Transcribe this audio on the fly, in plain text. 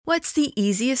What's the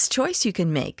easiest choice you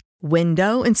can make?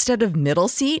 Window instead of middle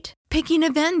seat? Picking a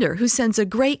vendor who sends a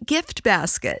great gift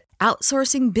basket?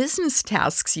 Outsourcing business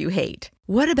tasks you hate?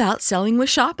 What about selling with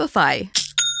Shopify?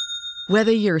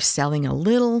 Whether you're selling a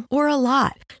little or a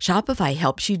lot, Shopify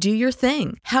helps you do your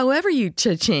thing, however you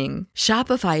cha-ching.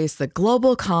 Shopify is the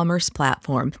global commerce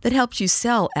platform that helps you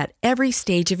sell at every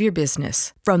stage of your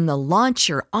business. From the launch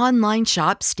your online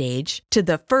shop stage to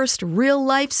the first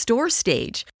real-life store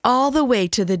stage, all the way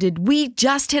to the did we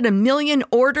just hit a million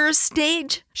orders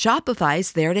stage.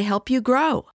 Shopify's there to help you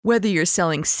grow. Whether you're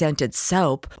selling scented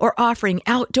soap or offering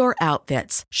outdoor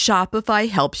outfits, Shopify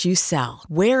helps you sell.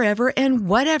 Wherever and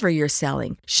whatever you're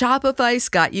selling, Shopify's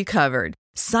got you covered.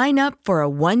 Sign up for a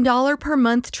 $1 per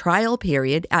month trial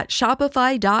period at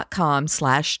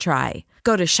shopify.com/try.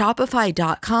 Go to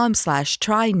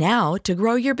shopify.com/try now to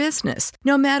grow your business,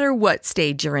 no matter what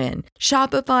stage you're in.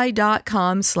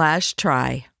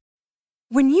 Shopify.com/try.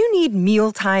 When you need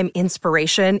mealtime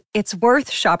inspiration, it's worth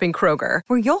shopping Kroger,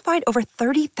 where you'll find over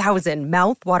 30,000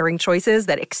 mouth-watering choices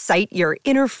that excite your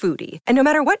inner foodie. And no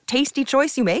matter what tasty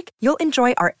choice you make, you'll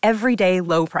enjoy our everyday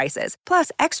low prices,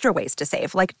 plus extra ways to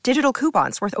save, like digital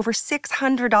coupons worth over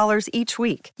 $600 each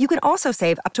week. You can also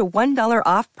save up to $1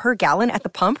 off per gallon at the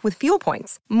pump with fuel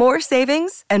points. More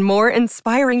savings and more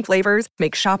inspiring flavors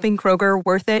make shopping Kroger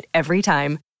worth it every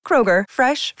time. Kroger,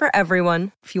 fresh for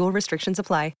everyone. Fuel restrictions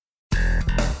apply.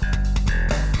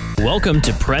 Welcome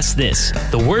to Press This,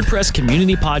 the WordPress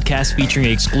community podcast featuring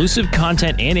exclusive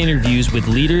content and interviews with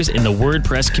leaders in the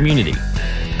WordPress community,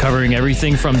 covering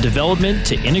everything from development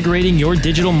to integrating your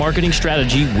digital marketing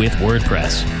strategy with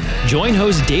WordPress. Join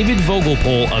host David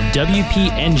Vogelpohl of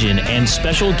WP Engine and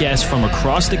special guests from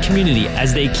across the community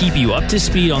as they keep you up to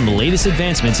speed on the latest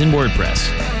advancements in WordPress.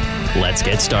 Let's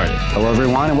get started. Hello,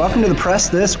 everyone, and welcome to the Press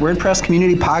This WordPress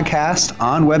Community Podcast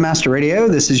on Webmaster Radio.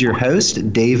 This is your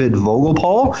host, David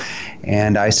Vogelpohl,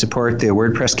 and I support the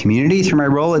WordPress community through my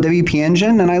role at WP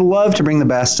Engine, and I love to bring the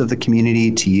best of the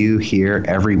community to you here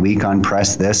every week on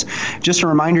Press This. Just a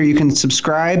reminder, you can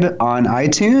subscribe on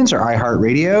iTunes or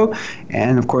iHeartRadio,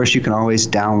 and of course, you can always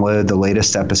download the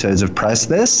latest episodes of Press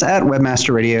This at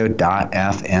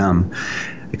webmasterradio.fm.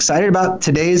 Excited about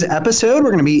today's episode.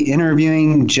 We're going to be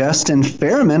interviewing Justin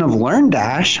Fairman of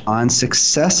LearnDash on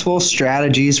successful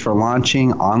strategies for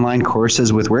launching online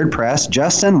courses with WordPress.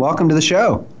 Justin, welcome to the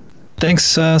show. Thanks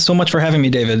so much for having me,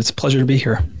 David. It's a pleasure to be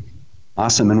here.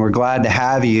 Awesome, and we're glad to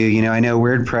have you. You know, I know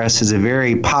WordPress is a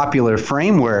very popular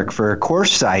framework for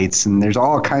course sites, and there's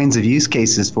all kinds of use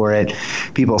cases for it.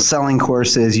 People selling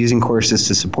courses, using courses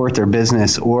to support their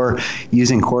business, or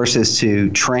using courses to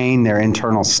train their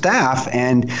internal staff.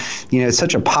 And, you know, it's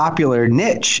such a popular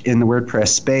niche in the WordPress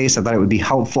space. I thought it would be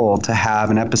helpful to have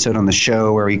an episode on the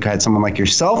show where we had someone like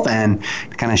yourself and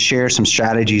kind of share some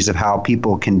strategies of how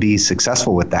people can be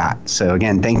successful with that. So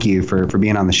again, thank you for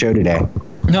being on the show today.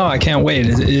 No, I can't wait.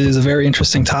 It is a very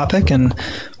interesting topic and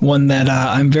one that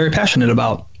I'm very passionate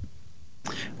about.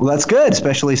 Well, that's good,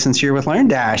 especially since you're with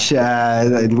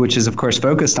LearnDash, which is, of course,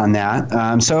 focused on that.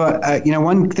 You know,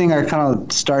 one thing I kind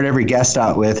of start every guest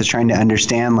out with is trying to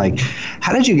understand, like,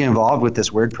 how did you get involved with this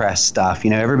WordPress stuff?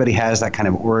 You know, everybody has that kind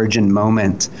of origin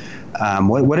moment.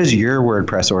 What is your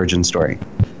WordPress origin story?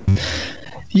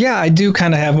 Yeah, I do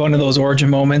kind of have one of those origin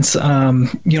moments. You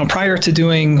know, prior to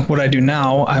doing what I do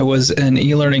now, I was an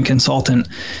e-learning consultant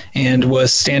and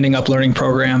was standing up learning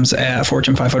programs at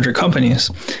Fortune 500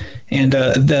 companies. And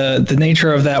the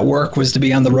nature of that work was to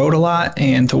be on the road a lot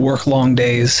and to work long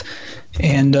days.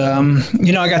 And,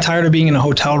 you know, I got tired of being in a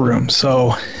hotel room.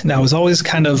 So I was always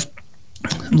kind of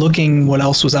looking what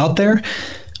else was out there.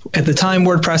 At the time,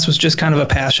 WordPress was just kind of a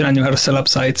passion. I knew how to set up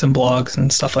sites and blogs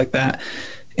and stuff like that.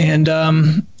 And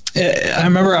I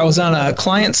remember I was on a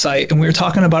client site and we were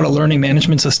talking about a learning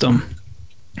management system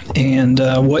and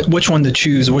which one to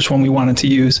choose, which one we wanted to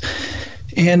use.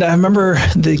 And I remember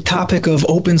the topic of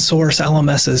open source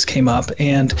LMSs came up,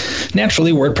 and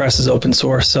naturally WordPress is open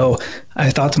source. So I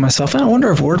thought to myself, I wonder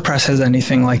if WordPress has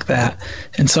anything like that.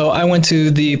 And so I went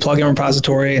to the plugin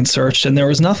repository and searched, and there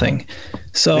was nothing.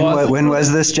 So when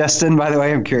was this, Justin, by the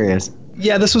way? I'm curious.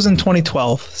 Yeah, this was in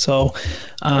 2012. So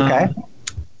okay.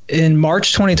 In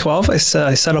March 2012, I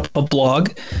set up a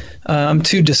blog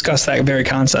to discuss that very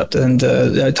concept. And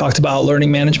I talked about learning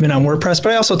management on WordPress,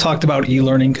 but I also talked about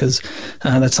e-learning because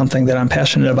that's something that I'm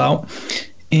passionate about.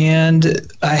 And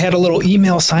I had a little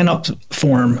email sign-up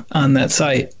form on that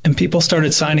site, and people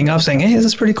started signing up saying, hey, this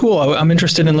is pretty cool. I'm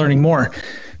interested in learning more.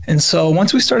 And so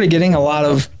once we started getting a lot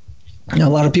of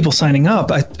people signing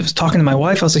up, I was talking to my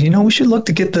wife. I was like, we should look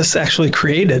to get this actually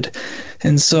created.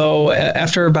 And so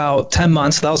after about 10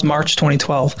 months, that was March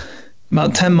 2012,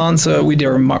 about 10 months, we did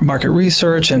our market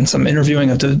research and some interviewing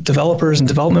of developers and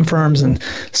development firms and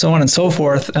so on and so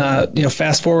forth.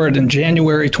 Fast forward in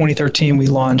January 2013, we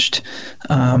launched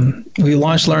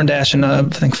LearnDash, and I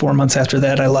think 4 months after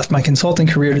that, I left my consulting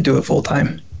career to do it full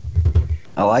time.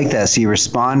 I like that. So you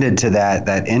responded to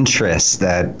that interest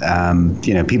that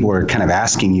people were kind of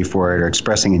asking you for it or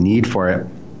expressing a need for it.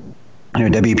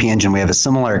 WP Engine, we have a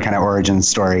similar kind of origin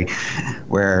story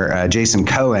where Jason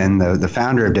Cohen, the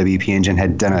founder of WP Engine,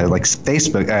 had done a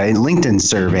LinkedIn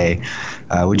survey.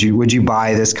 Would you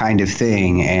buy this kind of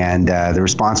thing? And the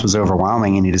response was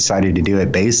overwhelming, and he decided to do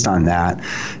it based on that.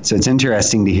 So it's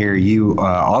interesting to hear you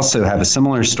also have a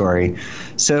similar story.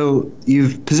 So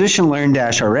you've positioned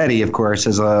LearnDash already, of course,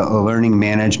 as a learning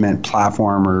management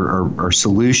platform or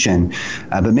solution.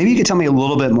 But maybe you could tell me a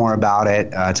little bit more about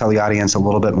it, tell the audience a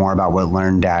little bit more about what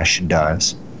LearnDash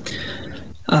does.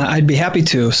 I'd be happy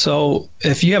to. So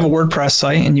if you have a WordPress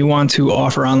site and you want to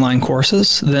offer online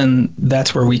courses, then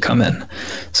that's where we come in.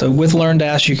 So with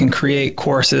LearnDash, you can create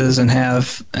courses and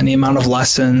have any amount of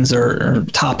lessons or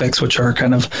topics, which are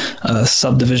kind of a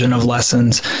subdivision of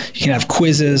lessons. You can have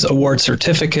quizzes, award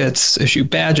certificates, issue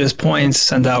badges, points,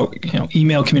 send out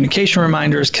email communication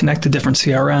reminders, connect to different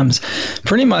CRMs.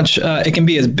 Pretty much it can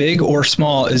be as big or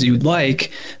small as you'd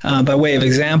like. By way of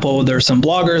example, there's some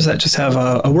bloggers that just have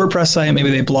a WordPress site. Maybe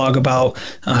they blog about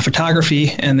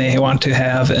photography and they want to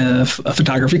have a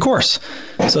photography course.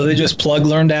 So they just plug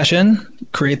LearnDash in,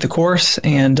 create the course,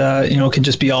 and it can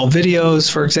just be all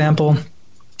videos, for example.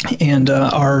 And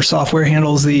our software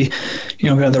handles the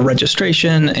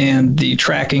registration and the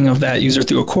tracking of that user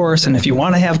through a course. And if you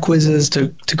want to have quizzes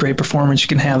to great performance, you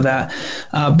can have that.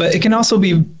 But it can also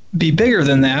be bigger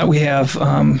than that. We have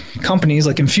companies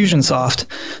like Infusionsoft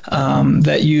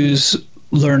that use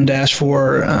LearnDash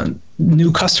for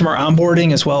new customer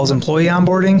onboarding as well as employee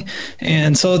onboarding.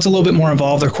 And so it's a little bit more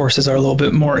involved. Their courses are a little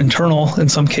bit more internal in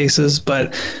some cases,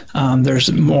 but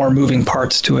there's more moving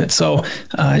parts to it. So,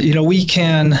 we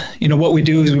can, what we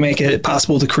do is we make it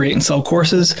possible to create and sell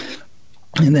courses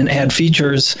and then add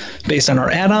features based on our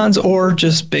add-ons or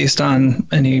just based on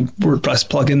any WordPress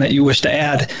plugin that you wish to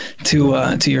add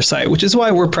to your site, which is why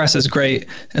WordPress is great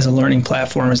as a learning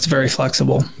platform. It's very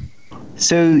flexible.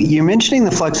 So you're mentioning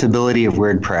the flexibility of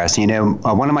WordPress.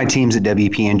 One of my teams at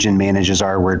WP Engine manages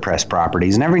our WordPress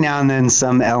properties, and every now and then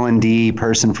some L&D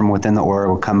person from within the org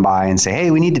will come by and say, hey,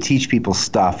 we need to teach people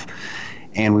stuff,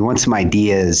 and we want some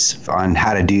ideas on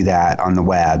how to do that on the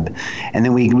web. And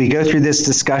then we go through this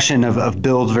discussion of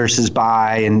build versus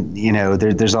buy, and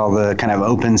there's all the kind of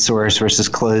open source versus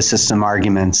closed system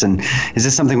arguments, and is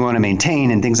this something we want to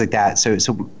maintain and things like that. So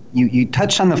you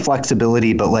touched on the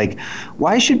flexibility, but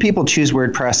why should people choose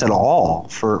WordPress at all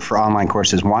for online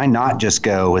courses? Why not just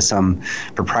go with some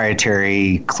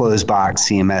proprietary closed box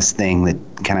CMS thing that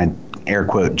kind of air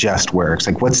quote just works?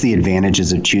 What's the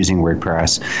advantages of choosing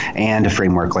WordPress and a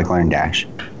framework like LearnDash?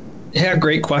 Yeah,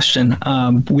 great question.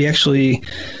 We actually,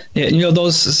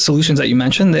 those solutions that you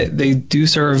mentioned, they do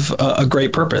serve a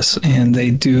great purpose, and they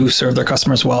do serve their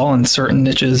customers well, and certain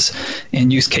niches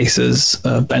and use cases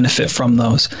benefit from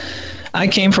those. I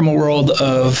came from a world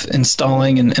of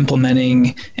installing and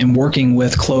implementing and working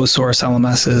with closed source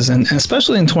LMSs, and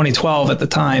especially in 2012 at the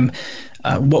time,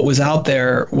 what was out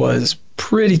there was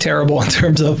pretty terrible in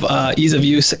terms of ease of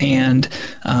use and,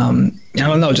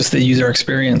 just the user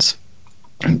experience.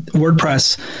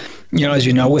 WordPress, as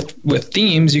you know, with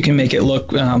themes, you can make it look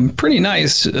pretty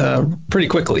nice pretty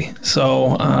quickly.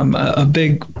 So a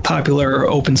big popular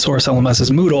open source LMS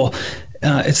is Moodle.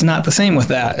 It's not the same with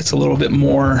that. It's a little bit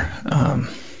more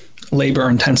labor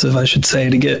intensive, I should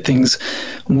say, to get things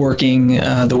working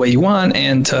the way you want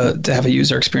and to have a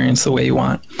user experience the way you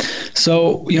want.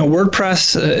 So,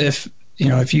 WordPress,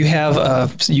 if you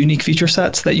have unique feature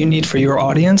sets that you need for your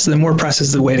audience, then WordPress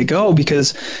is the way to go,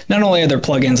 because not only are there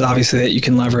plugins, obviously, that you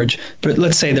can leverage, but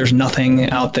let's say there's nothing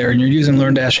out there and you're using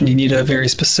LearnDash and you need a very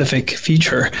specific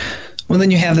feature. Well,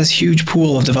 then you have this huge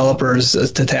pool of developers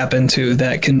to tap into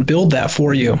that can build that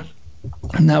for you.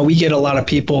 Now, we get a lot of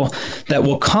people that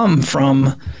will come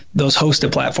from those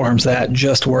hosted platforms that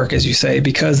just work, as you say,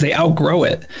 because they outgrow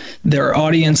it. Their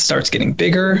audience starts getting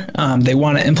bigger. They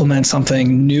want to implement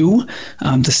something new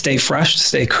to stay fresh, to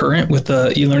stay current with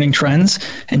the e-learning trends,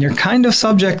 and you're kind of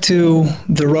subject to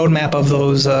the roadmap of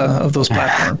those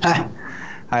platforms.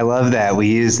 I love that. We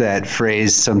use that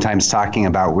phrase sometimes talking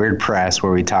about WordPress,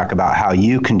 where we talk about how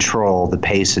you control the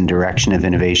pace and direction of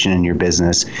innovation in your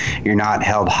business. You're not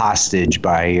held hostage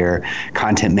by your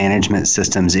content management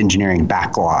system's engineering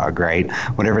backlog, right?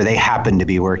 Whatever they happen to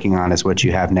be working on is what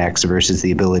you have next, versus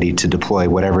the ability to deploy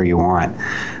whatever you want.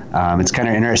 It's kind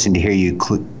of interesting to hear you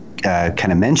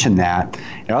kind of mentioned that.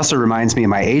 It also reminds me of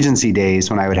my agency days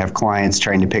when I would have clients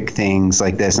trying to pick things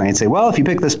like this, and I'd say, well, if you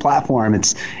pick this platform,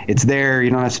 it's there. You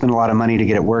don't have to spend a lot of money to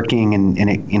get it working, and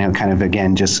it kind of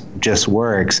again just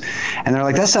works. And they're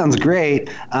like, that sounds great,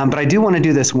 but I do want to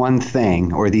do this one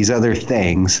thing or these other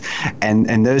things,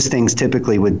 and those things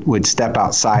typically would step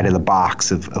outside of the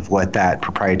box of what that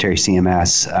proprietary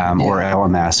CMS or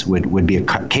LMS would be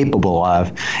capable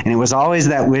of. And it was always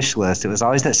that wish list. It was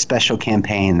always that special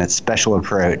campaign, that special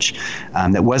approach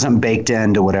that wasn't baked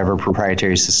into whatever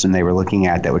proprietary system they were looking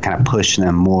at that would kind of push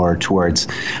them more towards,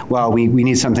 well, we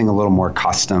need something a little more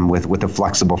custom with a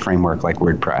flexible framework like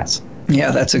WordPress.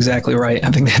 Yeah, that's exactly right. I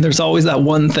think there's always that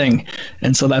one thing.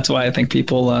 And so that's why I think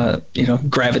people,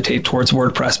 gravitate towards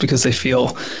WordPress, because they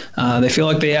feel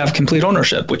like they have complete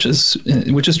ownership, which is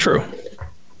true.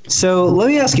 So let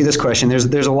me ask you this question.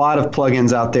 There's a lot of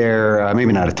plugins out there,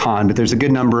 maybe not a ton, but there's a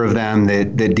good number of them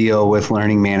that deal with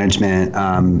learning management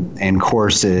and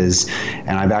courses.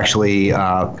 And I've actually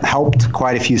helped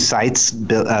quite a few sites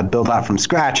build out from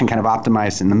scratch and kind of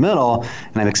optimized in the middle.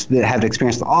 And I've had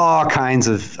experience with all kinds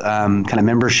of kind of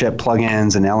membership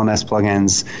plugins and LMS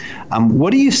plugins.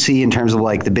 What do you see in terms of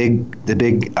like the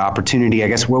big opportunity? I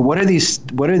guess what are these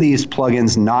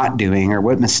plugins not doing, or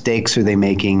what mistakes are they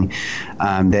making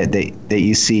that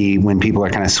you see when people are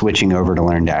kind of switching over to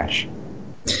LearnDash?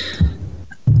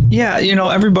 Yeah,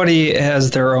 everybody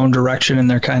has their own direction, and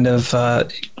they're kind of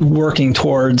working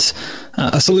towards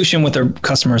a solution with their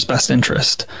customer's best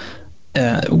interest.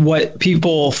 What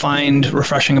people find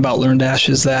refreshing about LearnDash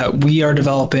is that we are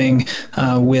developing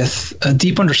with a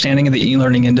deep understanding of the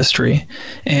e-learning industry,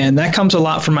 and that comes a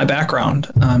lot from my background.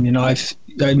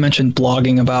 I mentioned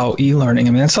blogging about e-learning.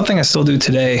 I mean, that's something I still do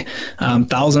today.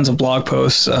 Thousands of blog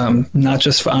posts, not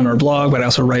just on our blog, but I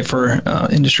also write for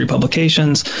industry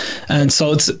publications. And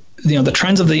so it's, the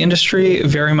trends of the industry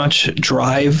very much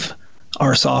drive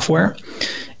our software.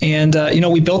 And,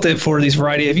 we built it for these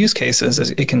variety of use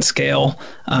cases. It can scale.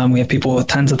 We have people with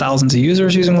tens of thousands of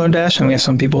users using LearnDash, and we have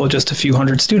some people with just a few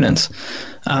hundred students.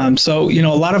 So,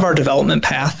 a lot of our development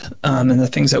path and the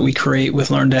things that we create with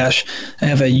LearnDash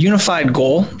have a unified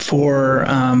goal for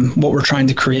what we're trying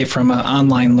to create from an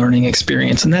online learning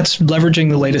experience. And that's leveraging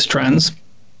the latest trends.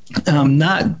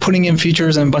 Not putting in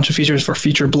features and a bunch of features for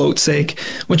feature bloat's sake,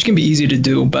 which can be easy to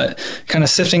do, but kind of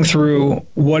sifting through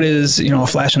what is, a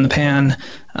flash in the pan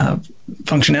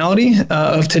functionality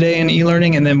of today in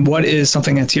e-learning, and then what is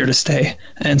something that's here to stay.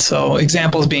 And so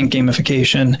examples being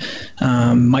gamification,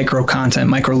 micro content,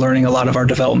 micro learning. A lot of our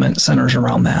development centers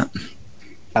around that.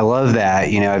 I love that.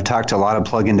 I've talked to a lot of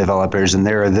plugin developers, and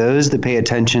there are those that pay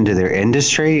attention to their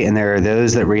industry, and there are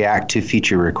those that react to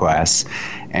feature requests.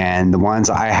 And the ones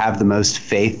I have the most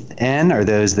faith in are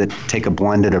those that take a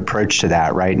blended approach to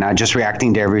that, right? Not just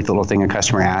reacting to every little thing a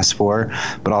customer asks for,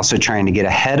 but also trying to get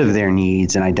ahead of their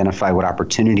needs and identify what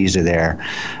opportunities are there.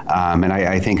 And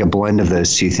I think a blend of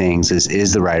those two things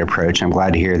is the right approach. I'm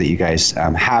glad to hear that you guys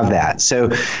have that. So,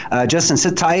 Justin,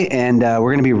 sit tight, and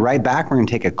we're going to be right back. We're going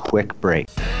to take a quick break.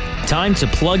 Time to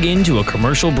plug into a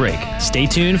commercial break. Stay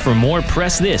tuned for more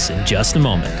Press This in just a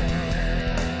moment.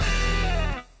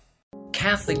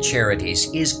 Catholic Charities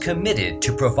is committed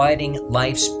to providing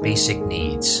life's basic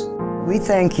needs. We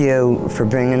thank you for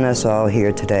bringing us all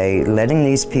here today, letting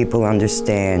these people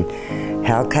understand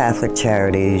how Catholic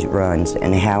Charities runs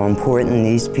and how important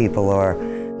these people are.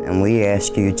 And we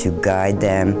ask you to guide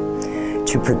them,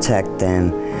 to protect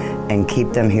them, and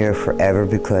keep them here forever,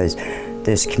 because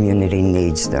this community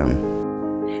needs them.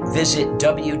 Visit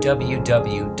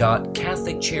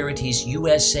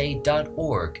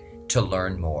www.catholiccharitiesusa.org to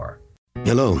learn more.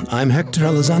 Hello, I'm Hector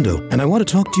Elizondo, and I want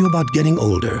to talk to you about getting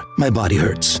older. My body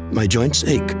hurts, my joints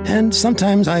ache, and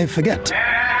sometimes I forget.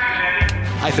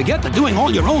 I forget that doing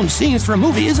all your own scenes for a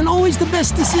movie isn't always the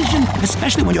best decision,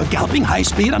 especially when you're galloping high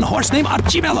speed on a horse named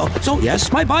Archibello. So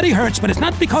yes, my body hurts, but it's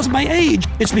not because of my age.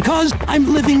 It's because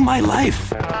I'm living my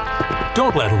life.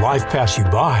 Don't let life pass you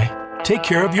by. Take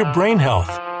care of your brain health.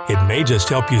 It may just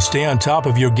help you stay on top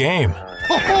of your game.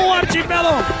 Oh,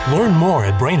 Archibello! Learn more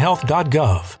at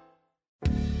brainhealth.gov.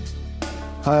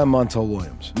 Hi, I'm Montel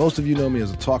Williams. Most of you know me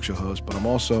as a talk show host, but I'm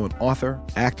also an author,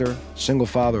 actor, single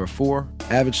father of 4,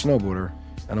 avid snowboarder,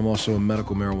 and I'm also a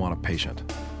medical marijuana patient.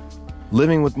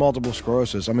 Living with multiple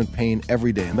sclerosis, I'm in pain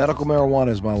every day. Medical marijuana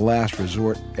is my last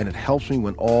resort, and it helps me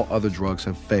when all other drugs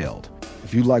have failed.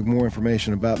 If you'd like more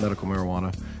information about medical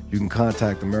marijuana, you can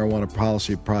contact the Marijuana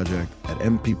Policy Project at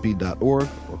mpp.org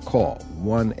or call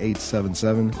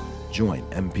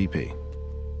 1-877-JOIN-MPP.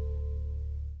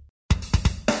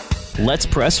 Let's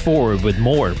press forward with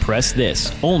more Press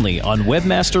This, only on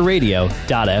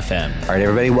webmasterradio.fm. All right,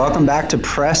 everybody, welcome back to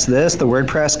Press This, the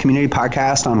WordPress community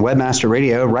podcast on Webmaster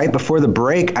Radio. Right before the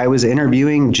break, I was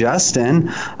interviewing Justin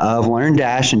of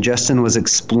LearnDash, and Justin was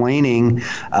explaining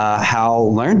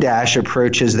how LearnDash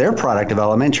approaches their product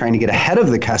development, trying to get ahead of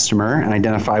the customer and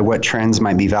identify what trends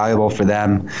might be valuable for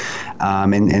them,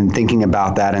 and thinking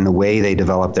about that in the way they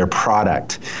develop their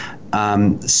product.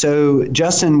 So,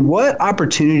 Justin, what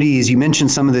opportunities, you mentioned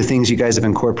some of the things you guys have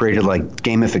incorporated, like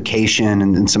gamification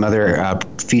and some other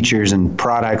features and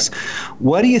products.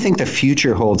 What do you think the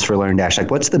future holds for LearnDash? Like,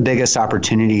 what's the biggest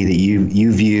opportunity that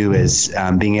you view as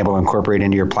being able to incorporate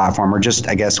into your platform, or just,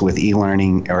 I guess, with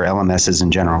e-learning or LMSs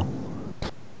in general?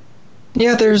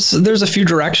 Yeah, there's a few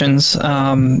directions.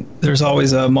 There's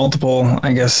always multiple,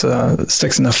 I guess,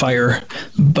 sticks in the fire.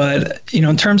 But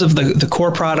in terms of the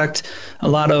core product, a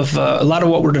lot of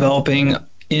what we're developing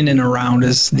in and around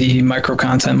is the micro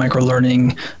content, micro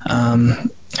learning.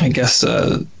 I guess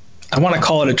I want to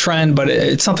call it a trend, but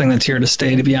it's something that's here to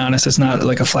stay. To be honest, it's not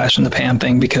like a flash in the pan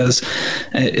thing, because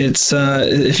it's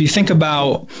if you think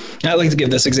about, I like to give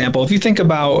this example. If you think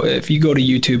about, if you go to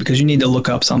YouTube because you need to look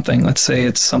up something, let's say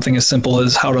it's something as simple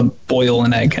as how to boil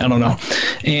an egg, I don't know,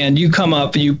 and you come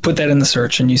up, you put that in the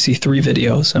search, and you see 3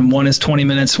 videos, and one is 20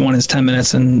 minutes, one is 10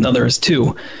 minutes, and another is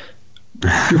 2.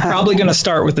 You're probably going to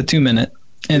start with the 2-minute.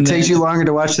 And it takes you longer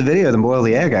to watch the video than boil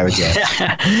the egg, I would guess.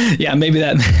 Yeah, maybe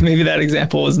that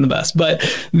example wasn't the best, but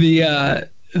the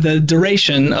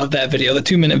duration of that video, the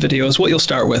 2-minute video, is what you'll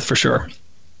start with for sure.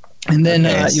 And then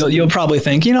you'll probably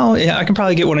think, I can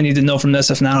probably get what I need to know from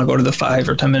this. If not, I'll go to the 5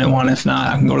 or 10 minute one. If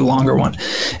not, I can go to the longer one.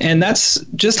 And that's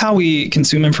just how we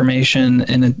consume information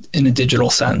in a digital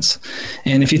sense.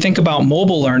 And if you think about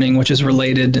mobile learning, which is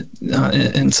related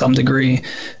in some degree,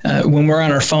 when we're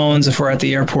on our phones, if we're at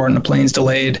the airport and the plane's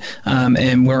delayed,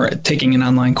 and we're taking an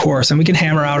online course, and we can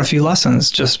hammer out a few lessons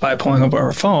just by pulling up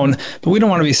our phone, but we don't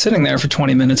want to be sitting there for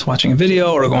 20 minutes watching a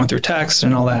video or going through text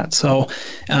and all that. So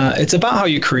it's about how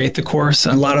you create the course.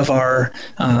 A lot of our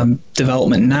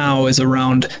development now is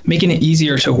around making it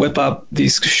easier to whip up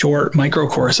these short micro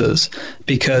courses,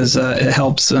 because it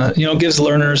helps, gives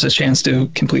learners a chance to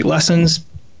complete lessons,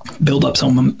 build up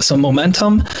some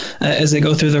momentum as they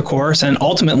go through their course, and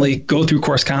ultimately go through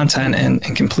course content and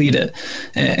complete it.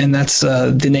 And that's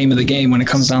the name of the game when it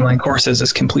comes to online courses,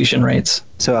 is completion rates.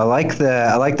 So I like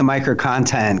the micro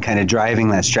content kind of driving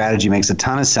that strategy. Makes a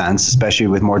ton of sense, especially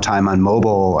with more time on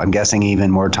mobile. I'm guessing even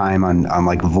more time on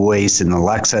like voice and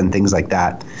Alexa and things like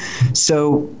that.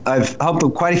 So I've helped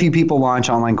quite a few people launch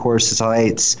online course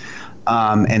sites.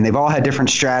 And they've all had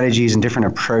different strategies and different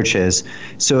approaches.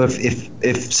 So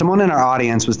if someone in our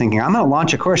audience was thinking, I'm going to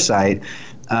launch a course site,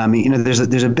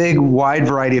 there's a big wide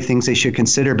variety of things they should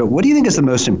consider. But what do you think is the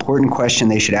most important question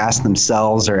they should ask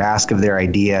themselves or ask of their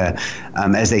idea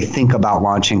as they think about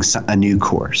launching a new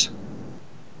course?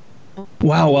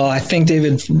 Wow. Well, I think,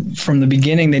 David, from the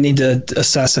beginning, they need to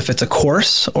assess if it's a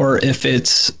course or if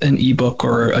it's an ebook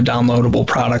or a downloadable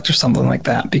product or something like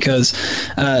that, because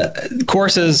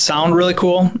courses sound really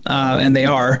cool, and they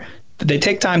are, but they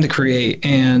take time to create.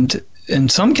 And in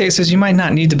some cases, you might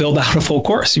not need to build out a full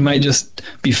course. You might just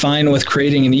be fine with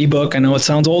creating an ebook. I know it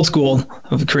sounds old school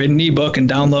of creating an ebook and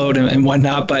download and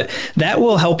whatnot, but that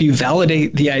will help you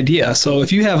validate the idea. So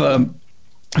if you have an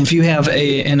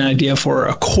idea for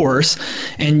a course,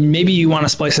 and maybe you want to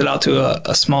splice it out to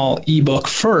a small ebook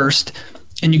first,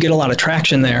 and you get a lot of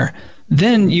traction there,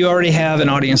 then you already have an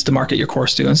audience to market your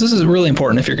course to. And so this is really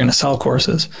important if you're going to sell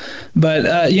courses.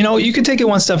 But, you could take it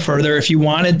one step further. If you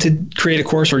wanted to create a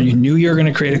course, or you knew you were going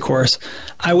to create a course,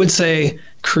 I would say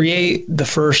create the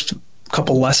first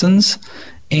couple lessons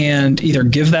and either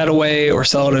give that away or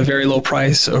sell it at a very low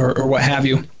price or what have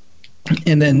you.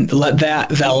 And then let that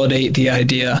validate the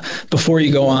idea before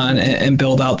you go on and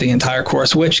build out the entire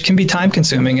course, which can be time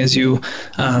consuming as you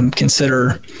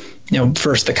consider,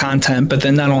 first the content, but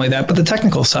then not only that, but the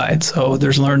technical side. So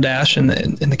there's LearnDash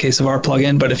in the case of our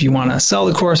plugin. But if you want to sell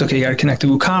the course, okay, you got to connect to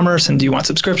WooCommerce. And do you want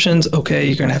subscriptions? Okay,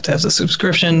 you're going to have the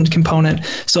subscription component.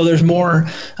 So there's more,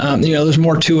 there's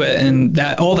more to it, and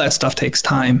all that stuff takes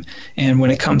time. And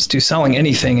when it comes to selling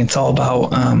anything, it's all about,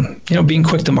 being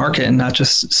quick to market and not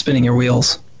just spinning your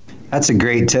wheels. That's a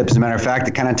great tip. As a matter of fact,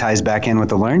 it kind of ties back in with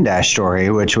the LearnDash story,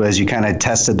 which was you kind of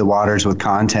tested the waters with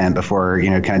content before,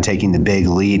 kind of taking the big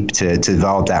leap to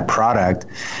develop that product.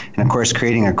 And of course,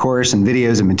 creating a course and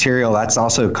videos and material, that's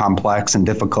also complex and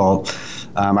difficult.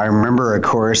 I remember a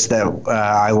course that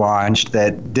I launched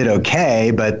that did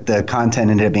okay, but the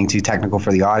content ended up being too technical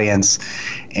for the audience.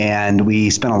 And we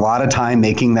spent a lot of time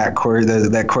making that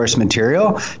course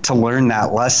material to learn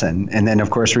that lesson. And then, of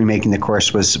course, remaking the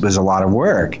course was a lot of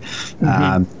work.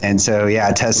 And so,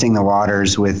 testing the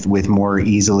waters with more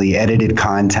easily edited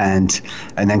content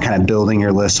and then kind of building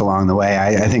your list along the way.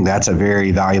 I think that's a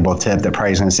very valuable tip that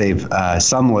probably is going to save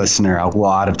some listener a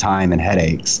lot of time and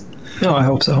headaches. No, I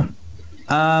hope so.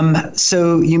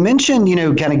 So you mentioned,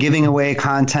 kind of giving away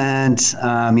content.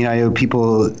 I know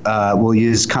people will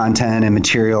use content and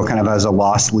material kind of as a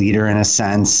loss leader in a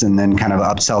sense, and then kind of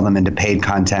upsell them into paid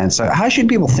content. So how should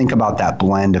people think about that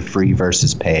blend of free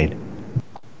versus paid?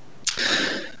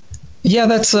 Yeah,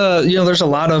 that's there's a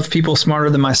lot of people smarter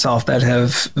than myself that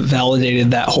have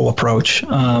validated that whole approach.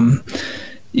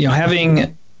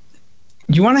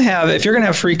 You want to have, if you're going to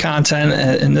have free content,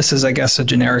 and this is, I guess, a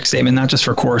generic statement, not just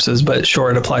for courses, but sure,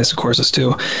 it applies to courses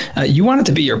too. You want it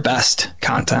to be your best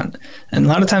content. And a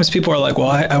lot of times people are like, well,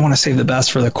 I want to save the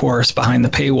best for the course behind the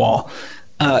paywall.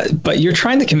 But you're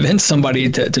trying to convince somebody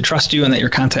to trust you and that your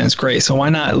content is great. So why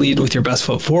not lead with your best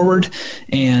foot forward?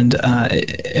 And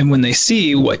when they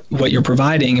see what you're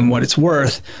providing and what it's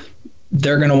worth,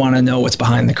 they're going to want to know what's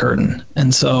behind the curtain.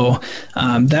 And so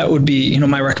that would be,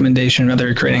 my recommendation, whether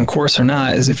you're creating a course or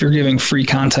not, is if you're giving free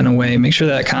content away, make sure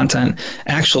that content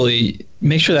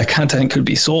could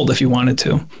be sold if you wanted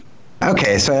to.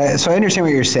 Okay, so I understand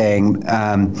what you're saying.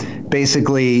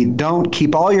 Basically, don't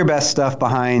keep all your best stuff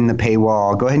behind the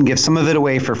paywall. Go ahead and give some of it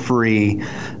away for free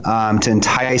to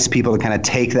entice people to kind of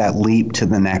take that leap to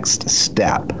the next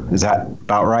step. Is that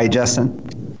about right, Justin?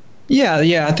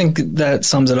 Yeah, I think that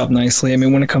sums it up nicely. I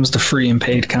mean, when it comes to free and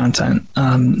paid content,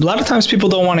 a lot of times people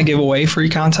don't want to give away free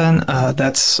content.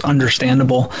 That's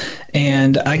understandable.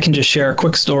 And I can just share a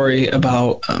quick story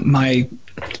about my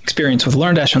experience with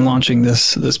LearnDash and launching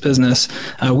this business.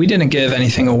 We didn't give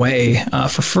anything away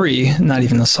for free, not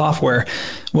even the software.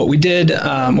 What we did,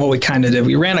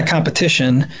 we ran a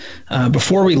competition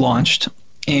before we launched.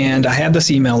 And I had this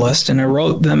email list, and I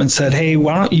wrote them and said, hey,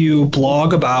 why don't you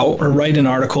blog about or write an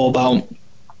article about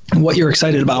what you're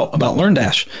excited about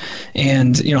LearnDash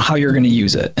and how you're going to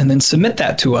use it, and then submit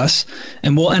that to us,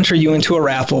 and we'll enter you into a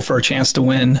raffle for a chance to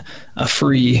win a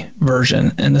free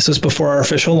version. And this was before our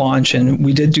official launch, and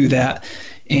we did do that.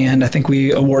 And I think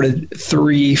we awarded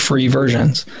 3 free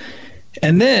versions.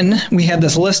 And then we had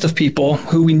this list of people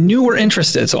who we knew were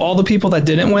interested. So all the people that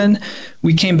didn't win,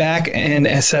 we came back and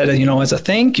said, as a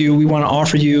thank you, we want to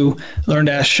offer you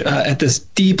LearnDash at this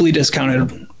deeply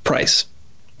discounted price.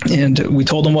 And we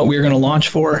told them what we were going to launch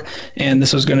for, and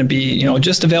this was going to be,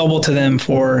 just available to them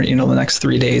for, the next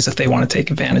 3 days if they want to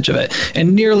take advantage of it.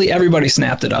 And nearly everybody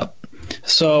snapped it up.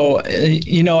 So,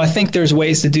 I think there's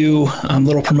ways to do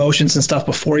little promotions and stuff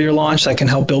before your launch that can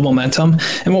help build momentum.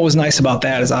 And what was nice about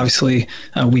that is obviously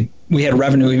we had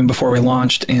revenue even before we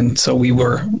launched. And so we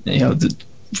were,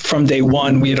 from day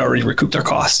one, we had already recouped our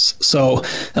costs. So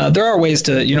there are ways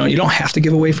to, you don't have to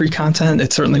give away free content.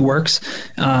 It certainly works.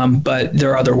 But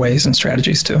there are other ways and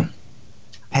strategies too.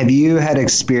 Have you had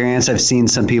experience? I've seen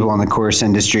some people in the course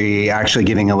industry actually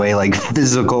giving away like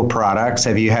physical products.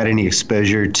 Have you had any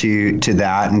exposure to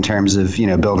that in terms of,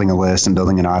 building a list and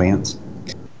building an audience?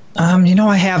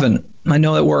 I haven't. I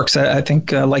know it works. I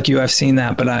think like you, I've seen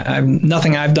that, but I'm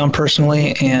nothing I've done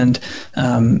personally. And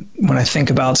when I think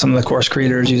about some of the course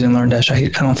creators using LearnDash, I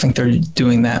don't think they're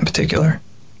doing that in particular.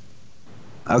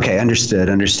 Okay,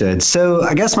 understood. So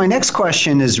I guess my next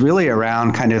question is really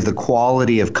around kind of the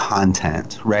quality of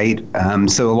content, right?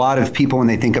 So a lot of people, when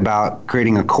they think about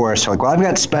creating a course, are like, well, I've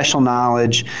got special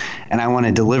knowledge and I want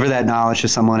to deliver that knowledge to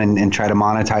someone and try to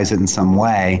monetize it in some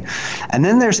way. And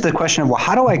then there's the question of, well,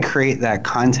 how do I create that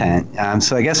content?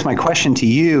 So I guess my question to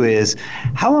you is,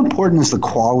 how important is the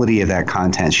quality of that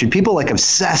content? Should people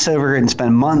obsess over it and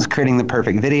spend months creating the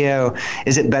perfect video?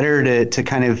 Is it better to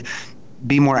kind of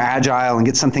be more agile and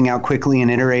get something out quickly and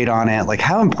iterate on it?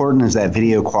 How important is that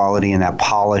video quality and that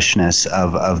polishness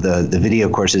of the video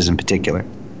courses in particular?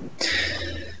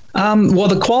 Well,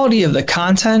 the quality of the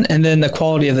content and then the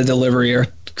quality of the delivery are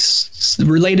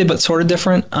related but sort of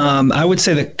different. I would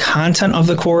say the content of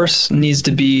the course needs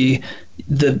to be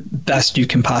the best you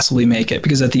can possibly make it,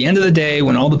 because at the end of the day,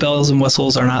 when all the bells and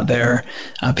whistles are not there,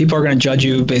 people are going to judge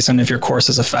you based on if your course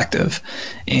is effective.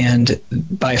 And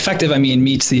by effective, I mean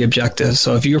meets the objective.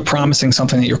 So if you're promising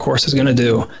something that your course is going to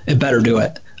do, it better do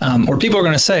it. Or people are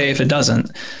going to say if it doesn't.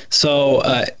 So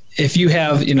if you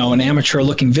have, an amateur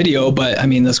looking video, but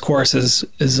this course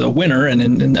is a winner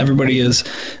and everybody is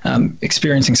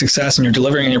experiencing success and you're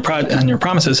delivering on your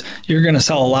promises, you're going to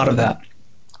sell a lot of that.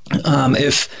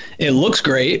 If it looks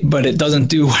great, but it doesn't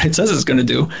do what it says it's going to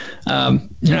do,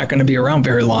 you're not going to be around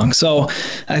very long. So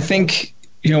I think,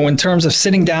 in terms of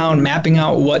sitting down, mapping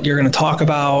out what you're going to talk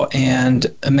about and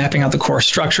mapping out the course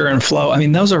structure and flow,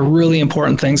 those are really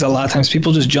important things. A lot of times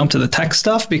people just jump to the tech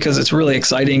stuff because it's really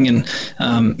exciting and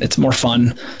it's more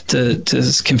fun to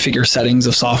configure settings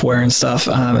of software and stuff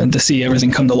and to see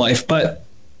everything come to life. But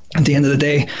at the end of the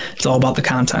day, it's all about the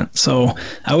content. So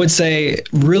I would say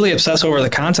really obsess over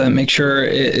the content, make sure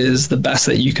it is the best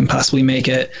that you can possibly make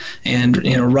it, and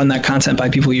run that content by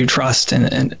people you trust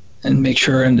and make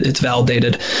sure it's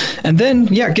validated. And then,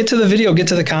 get to the video, get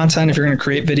to the content. If you're going to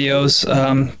create videos,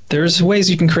 there's ways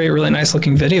you can create really nice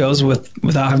looking videos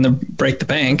without having to break the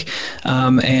bank.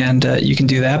 And you can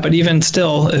do that. But even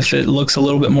still, if it looks a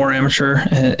little bit more amateur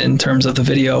in terms of the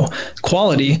video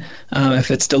quality,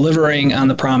 if it's delivering on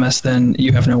the promise, then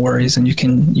you have no worries, and you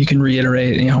can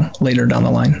reiterate, later down the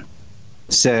line.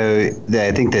 So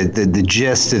I think that the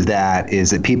gist of that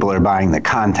is that people are buying the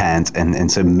content, and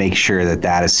so make sure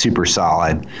that is super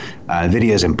solid.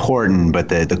 Video is important, but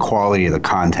the quality of the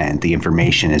content, the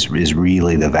information is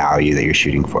really the value that you're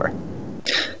shooting for.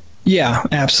 Yeah,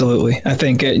 absolutely. I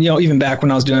think, even back when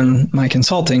I was doing my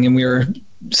consulting and we were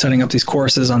setting up these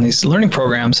courses on these learning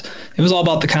programs, it was all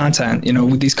about the content.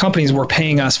 These companies were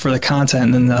paying us for the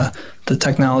content, and then the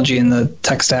technology and the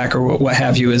tech stack or what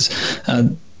have you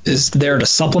is there to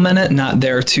supplement it, not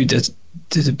there to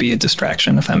be a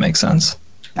distraction, if that makes sense.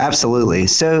 Absolutely.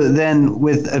 So then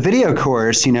with a video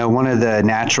course, one of the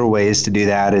natural ways to do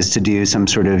that is to do some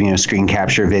sort of, screen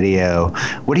capture video.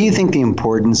 What do you think the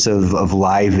importance of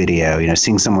live video,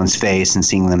 seeing someone's face and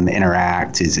seeing them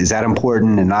interact, is that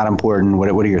important and not important? What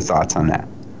are your thoughts on that?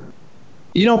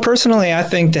 Personally, I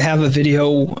think to have a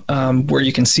video where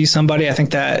you can see somebody, I think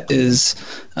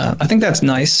that's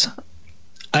nice.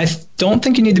 I don't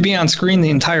think you need to be on screen the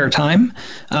entire time.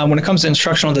 When it comes to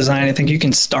instructional design, I think you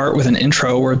can start with an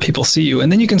intro where people see you,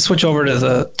 and then you can switch over to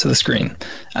the screen.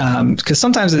 Because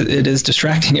sometimes it is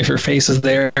distracting if your face is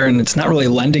there and it's not really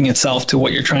lending itself to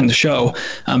what you're trying to show.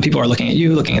 People are looking at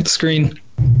you, looking at the screen.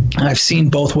 I've seen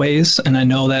both ways, and I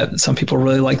know that some people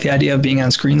really like the idea of being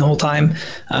on screen the whole time.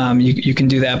 You can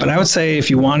do that. But I would say if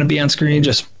you want to be on screen,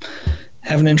 just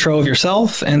have an intro of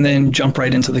yourself and then jump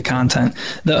right into the content.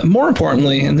 More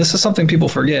importantly, and this is something people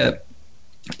forget,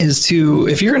 is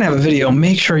if you're going to have a video,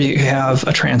 make sure you have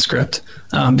a transcript,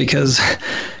 because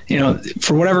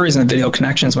for whatever reason, the video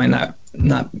connections might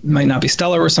not be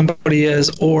stellar where somebody is,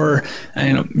 or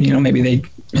maybe they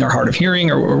are hard of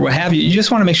hearing or what have you. You just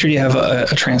want to make sure you have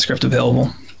a transcript available.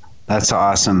 That's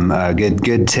awesome.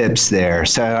 Good tips there.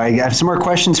 So I have some more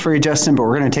questions for you, Justin, but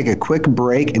we're going to take a quick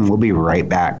break and we'll be right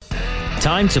back.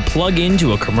 Time to plug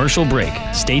into a commercial break.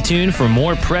 Stay tuned for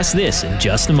more Press This in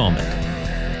just a moment.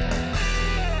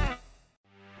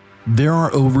 There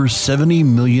are over 70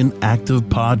 million active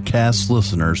podcast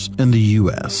listeners in the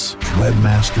U.S.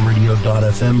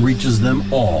 Webmasterradio.fm reaches them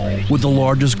all with the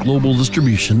largest global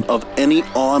distribution of any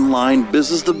online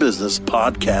business-to-business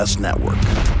podcast network.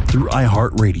 Through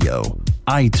iHeartRadio,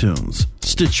 iTunes,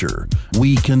 Stitcher,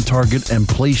 we can target and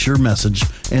place your message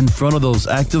in front of those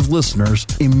active listeners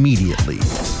immediately.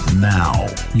 Now,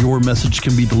 your message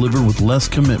can be delivered with less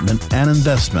commitment and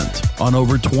investment on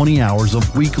over 20 hours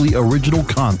of weekly original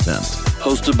content,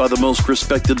 hosted by the most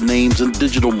respected names in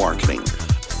digital marketing.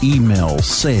 Email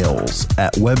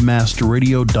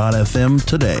sales@webmasterradio.fm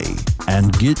today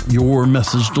and get your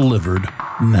message delivered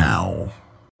now.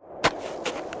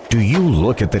 Do you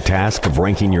look at the task of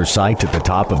ranking your site at the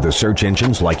top of the search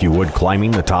engines like you would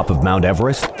climbing the top of Mount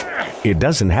Everest? It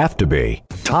doesn't have to be.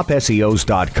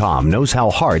 TopSEOs.com knows how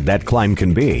hard that climb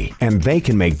can be, and they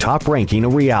can make top ranking a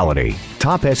reality.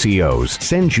 Top SEOs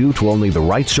sends you to only the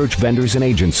right search vendors and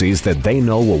agencies that they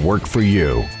know will work for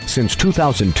you. Since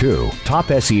 2002,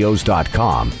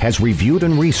 TopSEOs.com has reviewed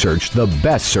and researched the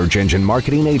best search engine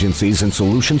marketing agencies and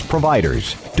solutions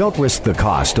providers. Don't risk the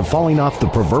cost of falling off the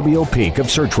proverbial peak of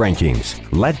search rankings.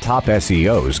 Let Top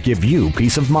SEOs give you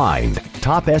peace of mind.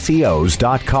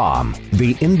 TopSEOs.com,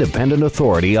 the independent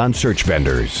authority on search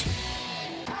vendors.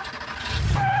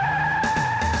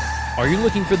 Are you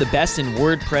looking for the best in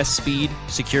WordPress speed,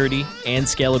 security, and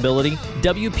scalability?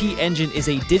 WP Engine is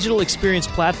a digital experience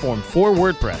platform for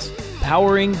WordPress,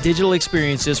 powering digital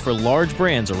experiences for large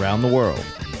brands around the world.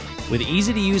 With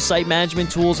easy-to-use site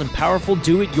management tools and powerful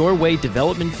do-it-your-way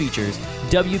development features,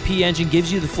 WP Engine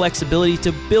gives you the flexibility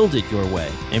to build it your way.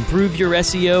 Improve your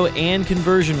SEO and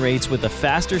conversion rates with a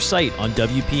faster site on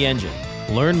WP Engine.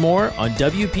 Learn more on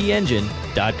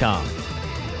WPEngine.com.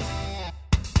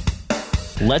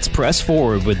 Let's press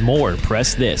forward with more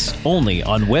Press This, only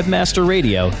on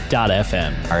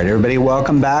webmasterradio.fm. All right, everybody,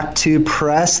 welcome back to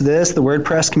Press This, the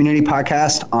WordPress community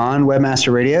podcast on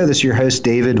Webmaster Radio. This is your host,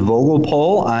 David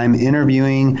Vogelpohl. I'm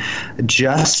interviewing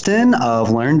Justin of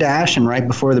LearnDash, and right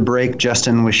before the break,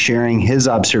 Justin was sharing his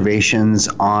observations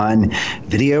on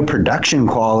video production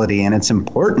quality and its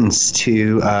importance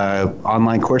to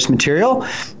online course material.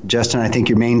 Justin, I think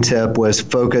your main tip was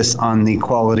focus on the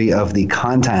quality of the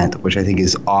content, which I think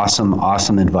is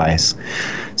awesome advice.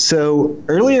 So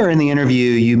earlier in the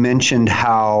interview, you mentioned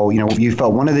how you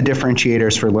felt one of the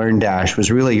differentiators for LearnDash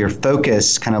was really your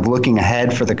focus, kind of looking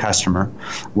ahead for the customer.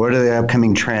 What are the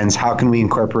upcoming trends? How can we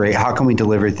incorporate? How can we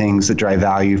deliver things that drive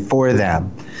value for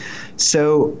them?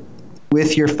 So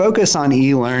with your focus on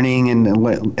e-learning and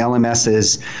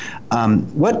LMSs,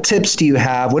 what tips do you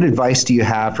have? What advice do you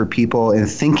have for people in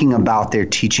thinking about their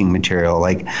teaching material?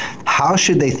 Like, how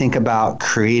should they think about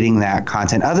creating that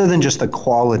content other than just the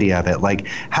quality of it? Like,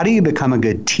 how do you become a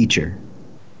good teacher?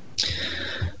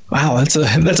 Wow, that's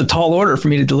a tall order for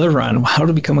me to deliver on. How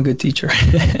to become a good teacher.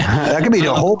 That could be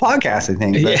the whole podcast, I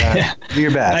think. But, yeah. Do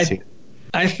your best.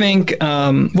 I think,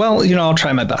 I'll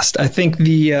try my best. I think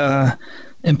the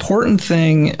important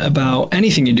thing about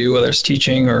anything you do, whether it's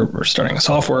teaching or starting a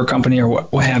software company or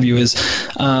what have you, is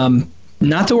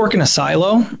not to work in a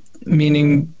silo,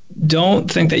 meaning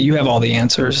don't think that you have all the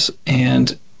answers,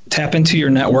 and tap into your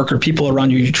network or people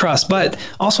around you trust, but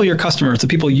also your customers, the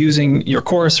people using your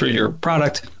course or your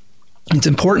product. It's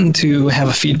important to have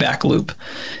a feedback loop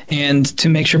and to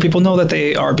make sure people know that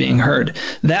they are being heard.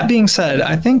 That being said,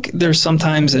 I think there's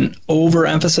sometimes an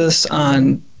overemphasis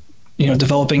on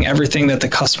developing everything that the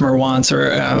customer wants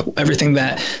or everything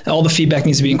that all the feedback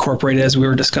needs to be incorporated, as we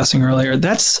were discussing earlier.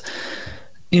 That's,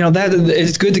 that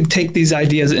it's good to take these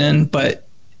ideas in, but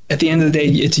at the end of the day,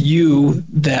 it's you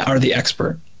that are the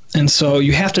expert. And so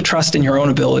you have to trust in your own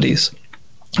abilities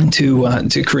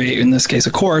to create, in this case,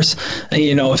 a course.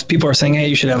 If people are saying, hey,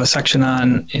 you should have a section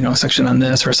on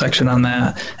this or a section on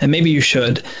that, and maybe you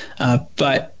should,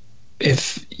 but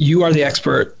if you are the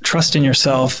expert, trust in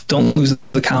yourself. Don't lose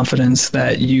the confidence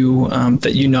that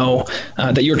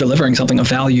that you're delivering something of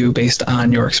value based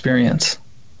on your experience.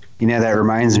 That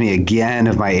reminds me again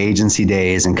of my agency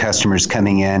days and customers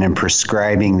coming in and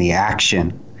prescribing the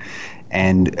action.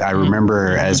 And I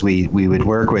remember as we would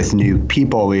work with new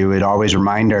people, we would always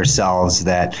remind ourselves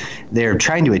that they're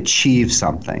trying to achieve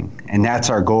something. And that's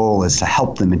our goal, is to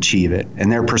help them achieve it. And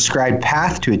their prescribed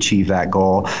path to achieve that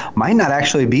goal might not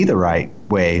actually be the right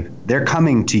way. They're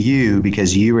coming to you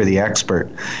because you are the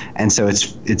expert. And so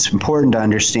it's important to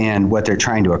understand what they're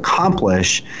trying to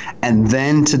accomplish and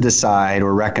then to decide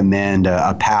or recommend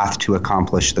a path to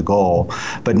accomplish the goal,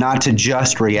 but not to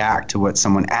just react to what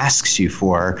someone asks you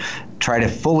for. Try to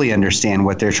fully understand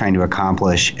what they're trying to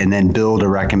accomplish and then build a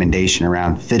recommendation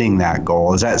around fitting that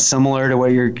goal. Is that similar to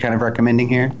what you're kind of recommending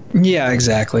here? Yeah,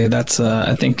 exactly. That's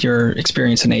I think your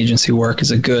experience in agency work is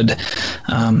a good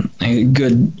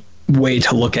way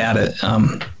to look at it.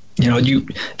 At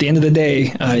the end of the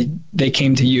day, they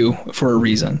came to you for a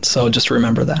reason. So just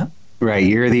remember that. Right.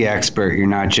 You're the expert. You're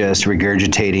not just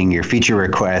regurgitating your feature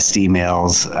request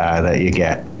emails that you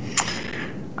get.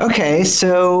 Okay,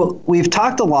 so we've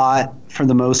talked a lot, for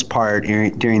the most part,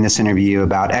 during this interview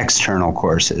about external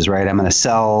courses, right? I'm going to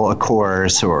sell a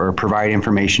course or provide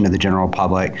information to the general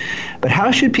public. But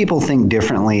how should people think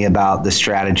differently about the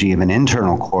strategy of an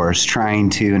internal course,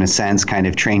 trying to, in a sense, kind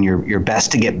of train your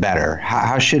best to get better?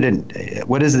 How should it?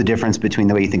 What is the difference between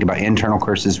the way you think about internal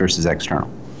courses versus external?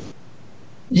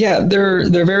 Yeah,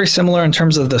 they're very similar in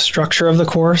terms of the structure of the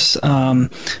course,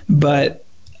 but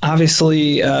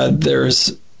obviously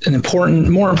there's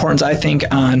more importance, I think,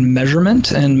 on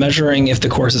measurement and measuring if the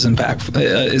course is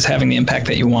having the impact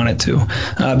that you want it to,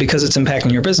 because it's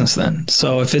impacting your business then.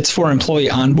 So if it's for employee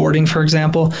onboarding, for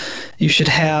example, you should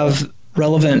have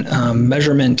relevant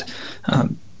measurement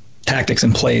tactics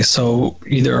in place. So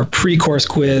either a pre-course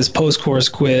quiz, post-course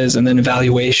quiz, and then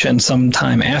evaluation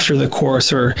sometime after the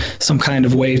course, or some kind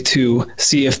of way to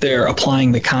see if they're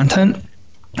applying the content.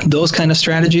 Those kind of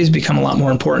strategies become a lot more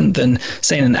important than,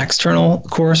 say, in an external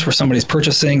course where somebody's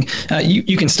purchasing.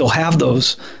 You can still have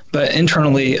those, but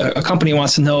internally, a company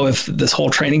wants to know if this whole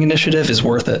training initiative is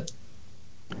worth it.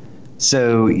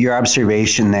 So your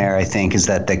observation there, I think, is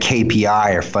that the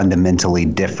KPI are fundamentally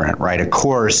different, right? A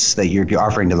course that you're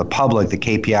offering to the public, the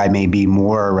KPI may be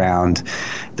more around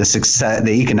the success,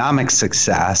 the economic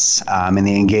success, and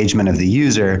the engagement of the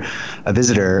user, a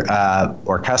visitor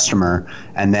or customer.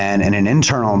 And then in an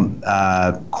internal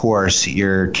course,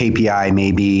 your KPI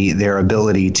may be their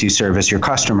ability to service your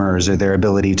customers or their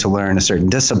ability to learn a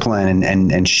certain discipline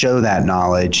and show that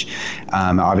knowledge,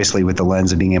 obviously with the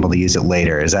lens of being able to use it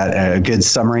later. Is that a good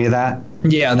summary of that?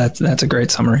 Yeah, that's a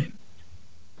great summary.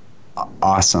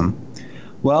 Awesome.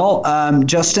 Well,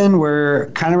 Justin, we're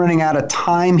kind of running out of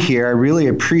time here. I really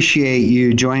appreciate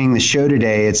you joining the show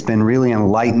today. It's been really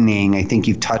enlightening. I think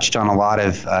you've touched on a lot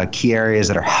of key areas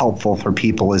that are helpful for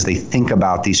people as they think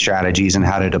about these strategies and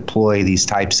how to deploy these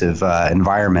types of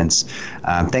environments.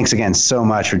 Thanks again so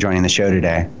much for joining the show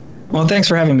today. Well, thanks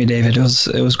for having me, David.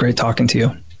 It was great talking to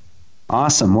you.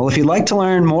 Awesome. Well, if you'd like to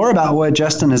learn more about what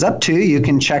Justin is up to, you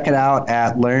can check it out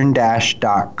at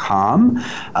learndash.com.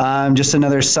 Just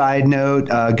another side note,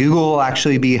 Google will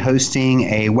actually be hosting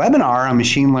a webinar on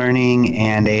machine learning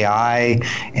and AI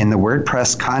in the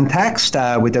WordPress context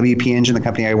with WP Engine, the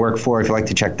company I work for. If you'd like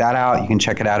to check that out, you can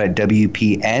check it out at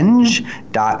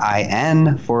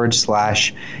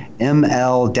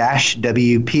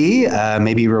wpeng.in/ML-WP.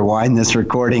 Maybe rewind this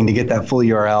recording to get that full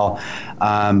URL.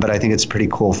 But I think it's a pretty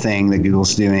cool thing that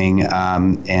Google's doing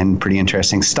and pretty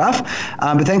interesting stuff.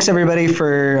 But thanks, everybody,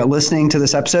 for listening to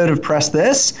this episode of Press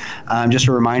This. Just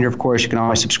a reminder, of course, you can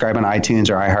always subscribe on iTunes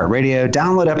or iHeartRadio.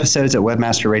 Download episodes at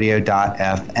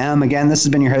webmasterradio.fm. Again, this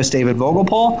has been your host, David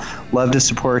Vogelpohl. Love to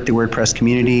support the WordPress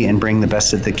community and bring the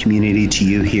best of the community to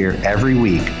you here every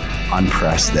week on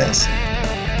Press This.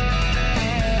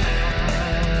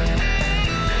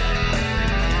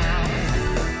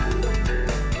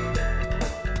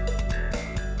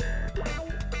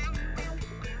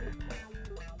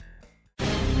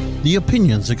 The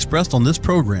opinions expressed on this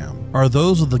program are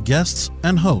those of the guests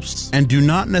and hosts and do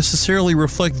not necessarily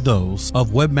reflect those of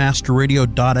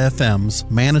webmasterradio.fm's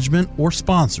management or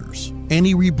sponsors.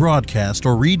 Any rebroadcast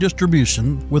or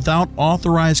redistribution without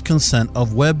authorized consent of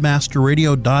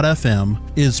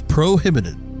webmasterradio.fm is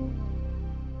prohibited.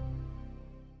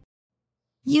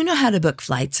 You know how to book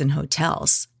flights and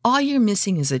hotels. All you're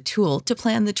missing is a tool to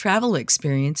plan the travel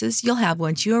experiences you'll have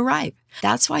once you arrive.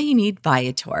 That's why you need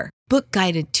Viator. Book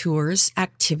guided tours,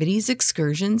 activities,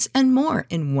 excursions, and more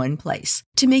in one place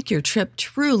to make your trip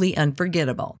truly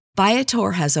unforgettable.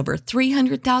 Viator has over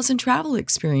 300,000 travel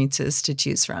experiences to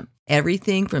choose from.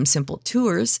 Everything from simple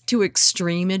tours to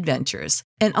extreme adventures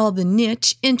and all the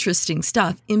niche, interesting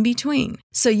stuff in between.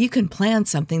 So you can plan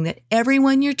something that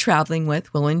everyone you're traveling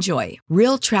with will enjoy.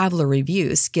 Real traveler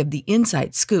reviews give the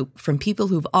inside scoop from people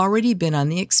who've already been on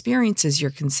the experiences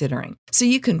you're considering. So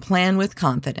you can plan with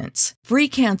confidence. Free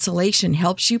cancellation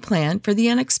helps you plan for the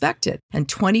unexpected. And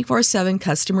 24/7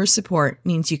 customer support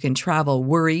means you can travel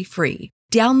worry-free.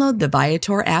 Download the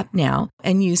Viator app now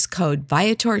and use code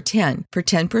Viator10 for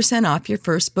 10% off your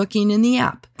first booking in the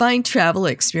app. Find travel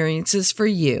experiences for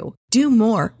you. Do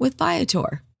more with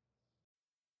Viator.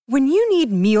 When you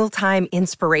need mealtime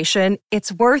inspiration,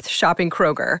 it's worth shopping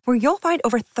Kroger, where you'll find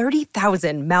over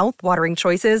 30,000 mouth-watering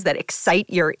choices that excite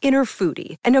your inner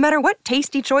foodie. And no matter what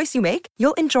tasty choice you make,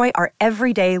 you'll enjoy our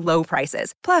everyday low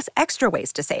prices, plus extra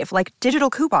ways to save, like digital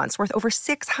coupons worth over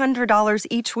 $600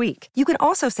 each week. You can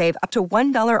also save up to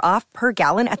 $1 off per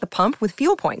gallon at the pump with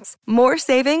fuel points. More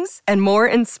savings and more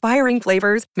inspiring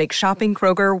flavors make shopping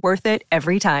Kroger worth it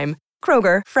every time.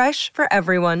 Kroger, fresh for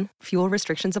everyone. Fuel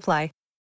restrictions apply.